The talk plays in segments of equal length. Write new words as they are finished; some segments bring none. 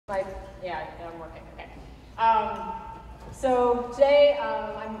Yeah, I'm working, okay. So today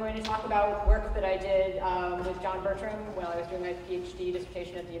I'm going to talk about work that I did with Bertram while I was doing my PhD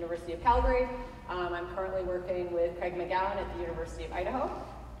dissertation at the University of Calgary. I'm currently working with Craig McGowan at the University of Idaho.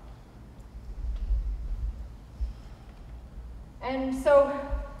 And so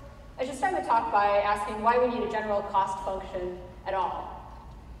I should start the talk by asking why we need a general cost function at all.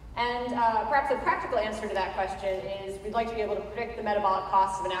 And perhaps a practical answer to that question is we'd like to be able to predict the metabolic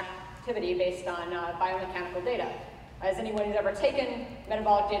costs of an activity based on biomechanical data. As anyone who's ever taken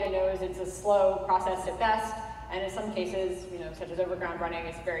metabolic data knows, it's a slow process at best, and in some cases, such as overground running,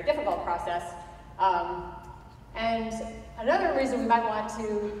 it's a very difficult process. And another reason we might want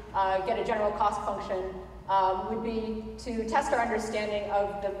to get a general cost function would be to test our understanding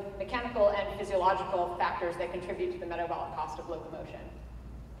of the mechanical and physiological factors that contribute to the metabolic cost of locomotion.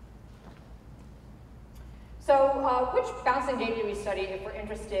 So which bouncing gait do we study if we're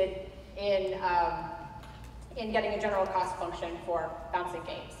interested in getting a general cost function for bouncing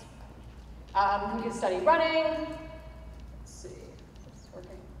gaits? We could study running. Let's see, is this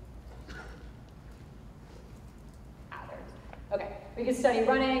working? Okay, we could study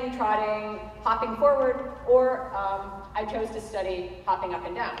running, trotting, hopping forward, or I chose to study hopping up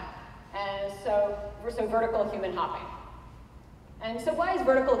and down. And so vertical human hopping. And so why is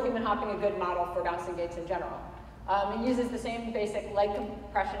vertical human hopping a good model for bouncing gaits in general? It uses the same basic leg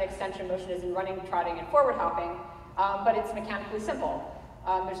compression extension motion as in running, trotting, and forward hopping, but it's mechanically simple.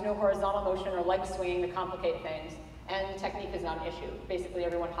 There's no horizontal motion or leg swinging to complicate things, and the technique is not an issue. Basically,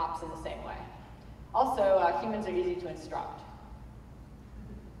 everyone hops in the same way. Also, humans are easy to instruct.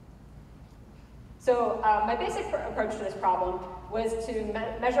 So my basic approach to this problem was to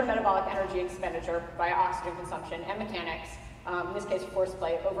measure metabolic energy expenditure via oxygen consumption and mechanics, in this case force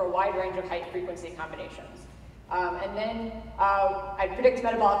play, over a wide range of height frequency combinations. And then I predict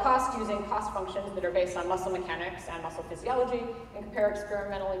metabolic cost using cost functions that are based on muscle mechanics and muscle physiology, and compare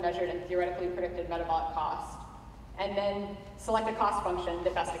experimentally measured and theoretically predicted metabolic cost. And then select a cost function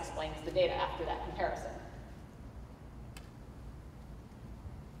that best explains the data after that comparison.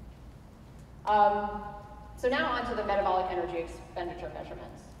 So now on to the metabolic energy expenditure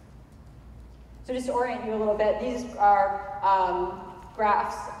measurements. So just to orient you a little bit, these are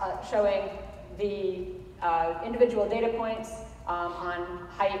graphs showing the individual data points on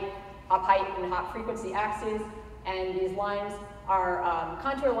height, hop height, and hop frequency axes, and these lines are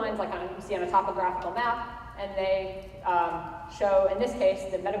contour lines like you see on a topographical map, and they show, in this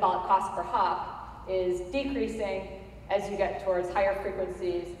case, the metabolic cost per hop is decreasing as you get towards higher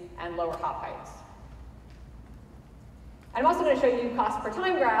frequencies and lower hop heights. I'm also going to show you cost per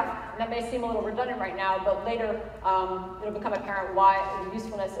time graph, and that may seem a little redundant right now, but later it'll become apparent why the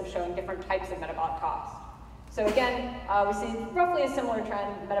usefulness of showing different types of metabolic cost. So again, we see roughly a similar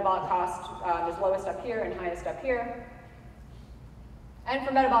trend. Metabolic cost is lowest up here and highest up here. And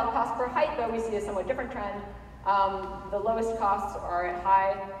for metabolic cost per height, though, we see a somewhat different trend. The lowest costs are at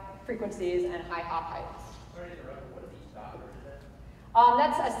high frequencies and high hop heights.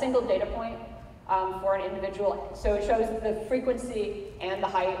 That's a single data point for an individual. So it shows the frequency and the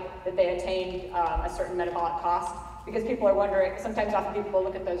height that they attained a certain metabolic cost. Because people are wondering, sometimes often people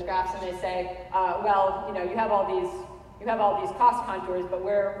look at those graphs and they say, well, you have all these cost contours, but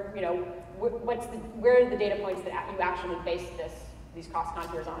where are the data points that you actually base these cost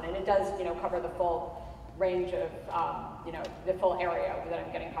contours on? And it does, cover the full range of, the full area that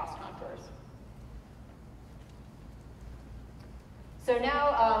I'm getting cost contours. So now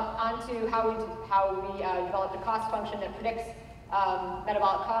on to how we developed a cost function that predicts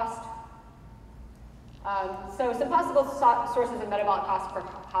metabolic cost. So some possible sources of metabolic cost per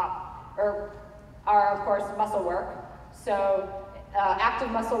hop are, of course, muscle work. So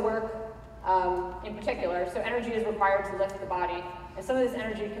active muscle work in particular. So energy is required to lift the body. And some of this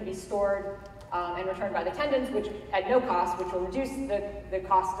energy can be stored and returned by the tendons, which at no cost, which will reduce the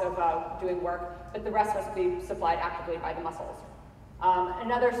cost of doing work, but the rest must be supplied actively by the muscles.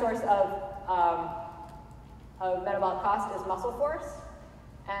 Another source of metabolic cost is muscle force.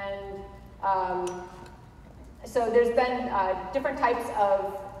 And so there's been different types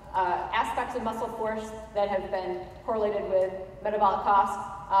of aspects of muscle force that have been correlated with metabolic cost.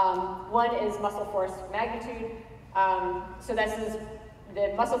 One is muscle force magnitude. So this is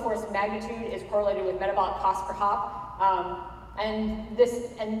the muscle force magnitude is correlated with metabolic cost per hop. And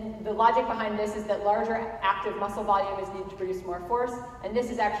the logic behind this is that larger active muscle volume is needed to produce more force. And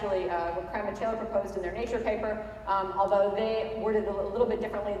this is actually what Cram and Taylor proposed in their Nature paper. Although they worded it a little bit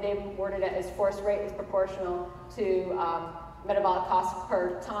differently, they worded it as force rate is proportional to metabolic cost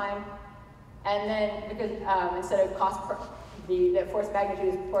per time. And then because instead of cost per the force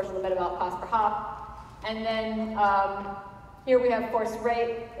magnitude is proportional to metabolic cost per hop. And then here we have force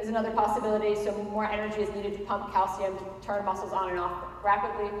rate is another possibility, so more energy is needed to pump calcium to turn muscles on and off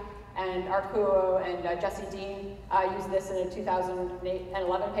rapidly. And Arcuo and Jesse Dean used this in a 2008 and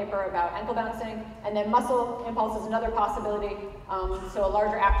 11 paper about ankle bouncing. And then muscle impulse is another possibility. So a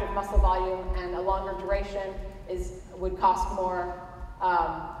larger active muscle volume and a longer duration would cost more.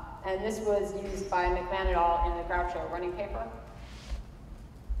 And this was used by McMahon et al. In the Groucho running paper.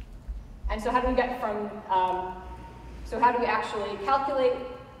 And so how do we get from, so how do we actually calculate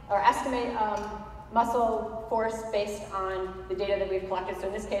or estimate muscle force based on the data that we've collected? So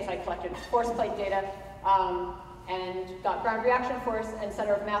in this case, I collected force plate data and got ground reaction force and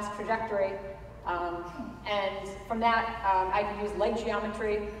center of mass trajectory. And from that, I can use leg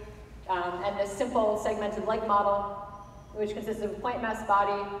geometry and this simple segmented leg model, which consists of a point mass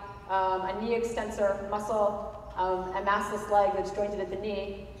body, a knee extensor muscle, a massless leg that's jointed at the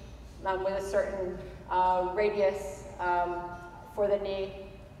knee with a certain radius for the knee.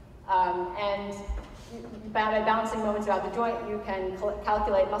 And by balancing moments about the joint, you can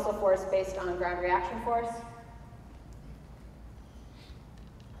calculate muscle force based on ground reaction force.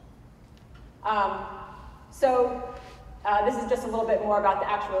 This is just a little bit more about the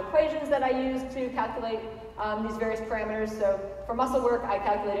actual equations that I used to calculate these various parameters. So for muscle work, I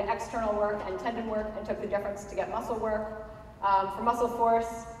calculated external work and tendon work and took the difference to get muscle work. For muscle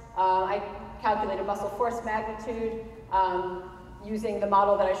force, I calculated muscle force magnitude using the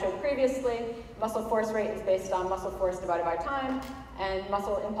model that I showed previously. Muscle force rate is based on muscle force divided by time, and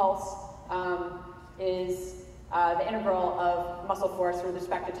muscle impulse is the integral of muscle force with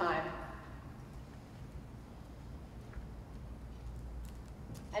respect to time.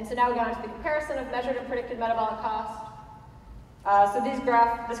 And so now we go on to the comparison of measured and predicted metabolic cost. So this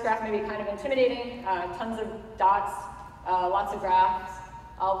graph may be kind of intimidating, tons of dots, lots of graphs.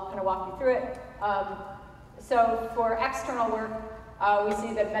 I'll kind of walk you through it. So for external work, we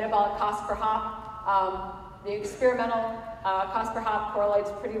see that metabolic cost per hop, the experimental cost per hop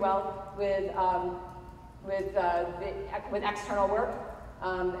correlates pretty well with external work,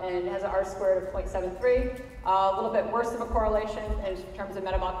 and has an R squared of 0.73. A little bit worse of a correlation in terms of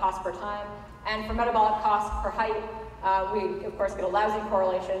metabolic cost per time. And for metabolic cost per height, we of course get a lousy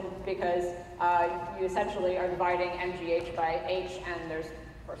correlation because you essentially are dividing MGH by H, and there's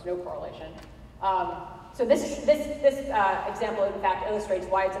of course no correlation. So this example, in fact, illustrates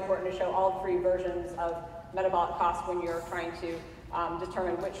why it's important to show all three versions of metabolic cost when you're trying to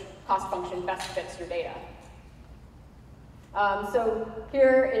determine which cost function best fits your data. So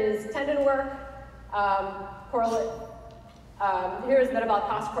here is tendon work. Here is metabolic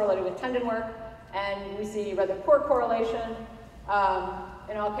cost correlated with tendon work, and we see rather poor correlation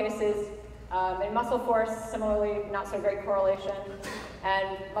in all cases. In muscle force, similarly, not so great correlation,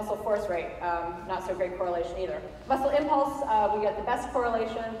 and muscle force rate, not so great correlation either. Muscle impulse, we get the best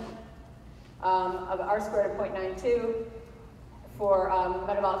correlation of R squared of 0.92 for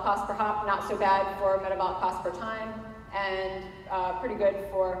metabolic cost per hop, not so bad for metabolic cost per time, and pretty good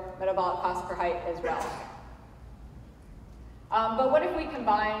for metabolic cost per height as well. But what if we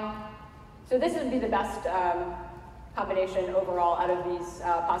combine, so this would be the best combination overall out of these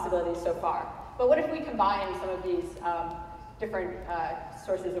possibilities so far. But what if we combine some of these different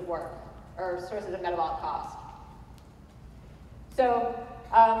sources of work, or sources of metabolic cost? So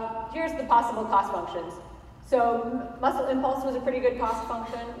here's the possible cost functions. So muscle impulse was a pretty good cost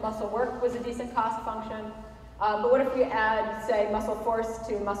function. Muscle work was a decent cost function. But what if we add, say, muscle force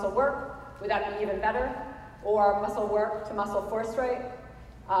to muscle work? Would that be even better? Or muscle work to muscle force rate?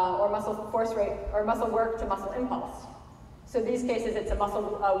 Or muscle force rate, or muscle work to muscle impulse? So in these cases, it's a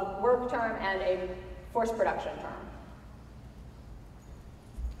muscle work term and a force production term.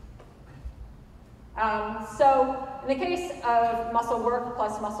 So in the case of muscle work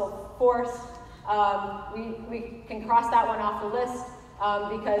plus muscle force, we can cross that one off the list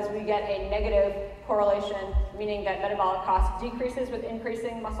because we get a negative correlation, meaning that metabolic cost decreases with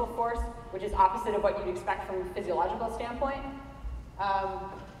increasing muscle force, which is opposite of what you'd expect from a physiological standpoint.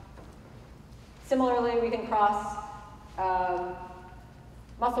 Similarly, we can cross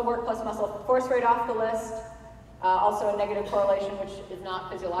muscle work plus muscle force rate off the list, also a negative correlation, which is not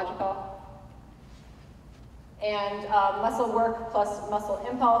physiological. And muscle work plus muscle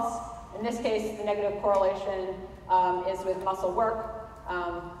impulse. In this case, the negative correlation is with muscle work,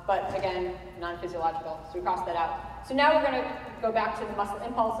 but again, non-physiological, so we cross that out. So now we're going to go back to the muscle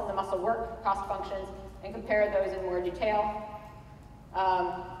impulse and the muscle work cost functions and compare those in more detail.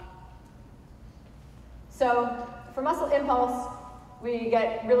 So for muscle impulse, we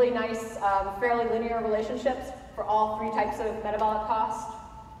get really nice, fairly linear relationships for all 3 types of metabolic cost.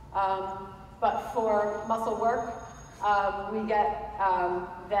 But for muscle work, we get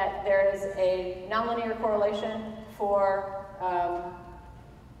that there is a nonlinear correlation for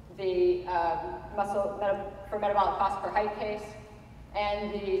the for metabolic cost per height case,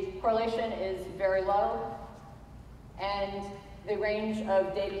 and the correlation is very low, and the range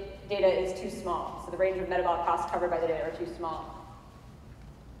of data is too small. So the range of metabolic costs covered by the data are too small.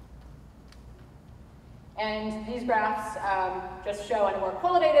 And these graphs just show a more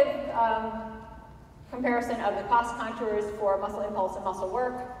qualitative comparison of the cost contours for muscle impulse and muscle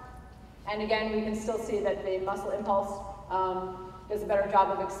work. And again, we can still see that the muscle impulse does a better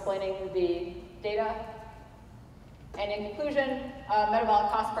job of explaining the data. And in conclusion,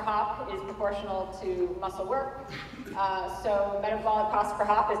 metabolic cost per hop is proportional to muscle work. So metabolic cost per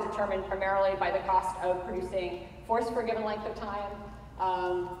hop is determined primarily by the cost of producing force for a given length of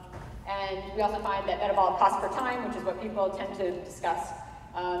time. And we also find that metabolic cost per time, which is what people tend to discuss,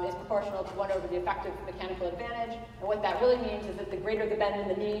 is proportional to 1 over the effective mechanical advantage. And what that really means is that the greater the bend in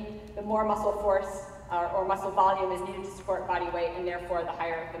the knee, the more muscle force or muscle volume is needed to support body weight, and therefore the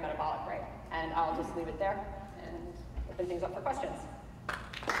higher the metabolic rate. And I'll just leave it there and open things up for questions.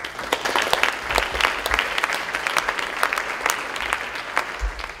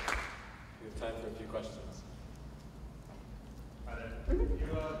 We have time for a few questions. Hi there.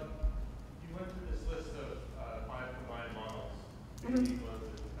 You went through this list of 5 combined models, equals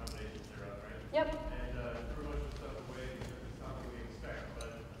and combinations thereof, right? Yep. And threw a bunch of stuff away because it's not what we expect.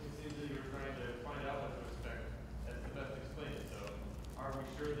 But it seems that you were trying to find out what to expect as the best explained. So are we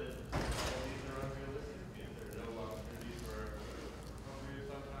sure that all of these are unrealistic? If there are no opportunities for recovery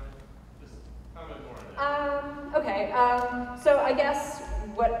of some kind? Just comment more on that. Okay. So I guess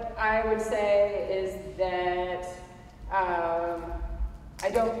what I would say is that I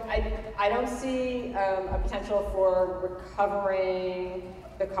don't see a potential for recovering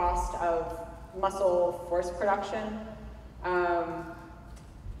the cost of muscle force production. I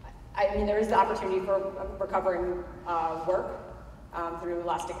mean, there is the opportunity for recovering work through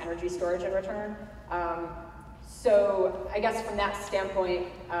elastic energy storage and return. So I guess from that standpoint,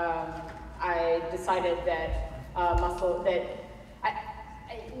 I decided that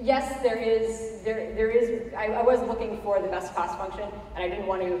yes, there is. I was looking for the best cost function, and I didn't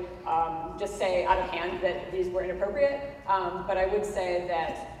want to just say out of hand that these were inappropriate. But I would say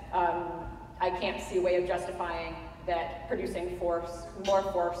that I can't see a way of justifying that producing more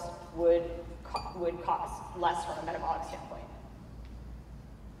force would cost less from a metabolic standpoint.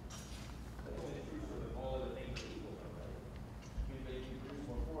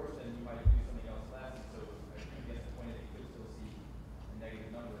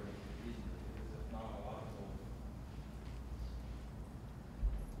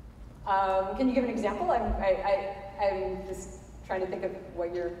 Can you give an example? I'm just trying to think of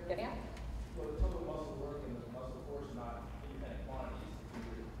what you're getting at. Well, the total muscle work and the muscle force are not independent quantities. If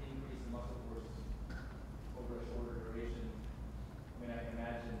you were to increase the muscle force over a shorter duration, I mean, I can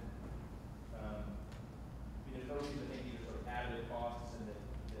imagine, there's no reason to think these are sort of additive costs and that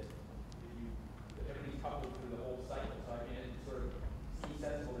if everything's coupled through the whole cycle. So I mean, it sort of seems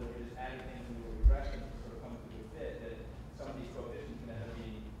sensible that we're just adding things into a regression to sort of come to a fit, that some of these coefficients can end up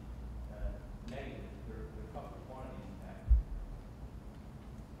being negative. They're coupled quantities in fact.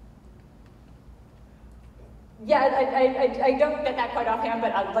 Yeah, I don't get that quite offhand,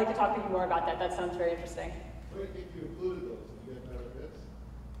 but I'd like to talk to you more about that. That sounds very interesting. What if you included those? Do you get better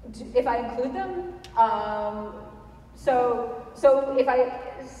fits? If I include them, so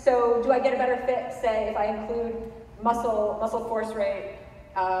do I get a better fit? Say if I include muscle force rate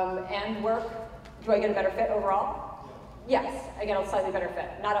and work, do I get a better fit overall? Yeah. Yes, I get a slightly better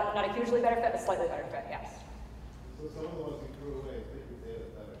fit. Not a hugely better fit, a slightly better fit. Yes. So some of the ones you threw away fit your data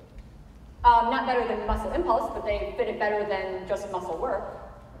better. Not better than muscle impulse, but they fit it better than just muscle work.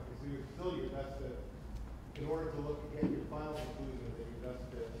 Okay, so you're still your best fit. In order to look at your final conclusion that your best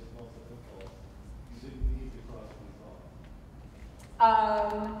fit is muscle impulse, you didn't need to cross these off.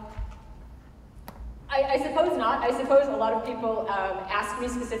 I suppose not. I suppose a lot of people ask me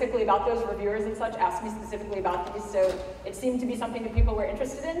specifically about those, reviewers and such, ask me specifically about these, so it seemed to be something that people were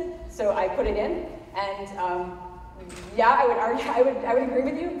interested in, so I put it in, and yeah, I would argue, I would agree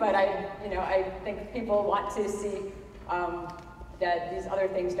with you, but I think people want to see that these other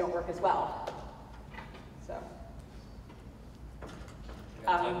things don't work as well. So,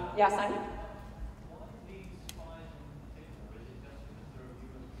 yeah, Simon?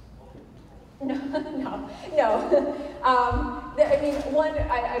 No. I mean, one,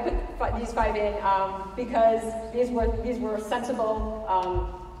 I put these 5 in because these were sensible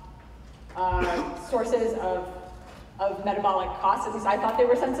sources of of metabolic costs. At least I thought they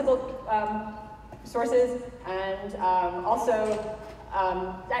were sensible sources. And also,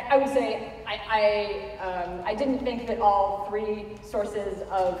 I would say I didn't think that all three sources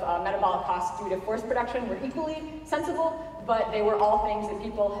of metabolic costs due to force production were equally sensible, but they were all things that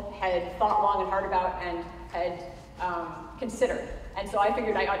people had thought long and hard about and had considered. And so I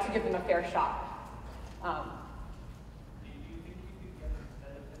figured I ought to give them a fair shot. Do you think you could get a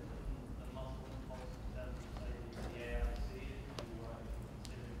benefit from the muscle impulse that say the AIC if you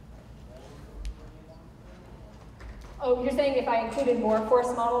considered all of them? Oh, you're saying if I included more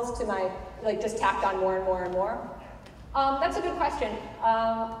force models to my, like just tacked on more and more and more? That's a good question.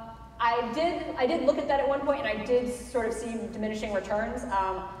 I did look at that at one point, and I did sort of see diminishing returns.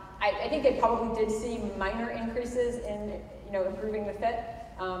 I think they probably did see minor increases in, improving the fit.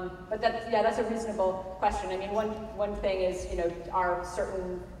 But that's a reasonable question. I mean, one thing is, are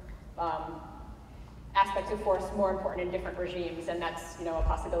certain aspects of force more important in different regimes, and that's, a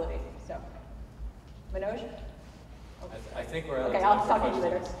possibility. So, Manoj? I think we're out of Okay, time I'll for talk to you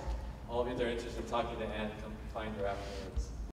questions. later. All of you that are interested in talking to Anne, come find her afterwards.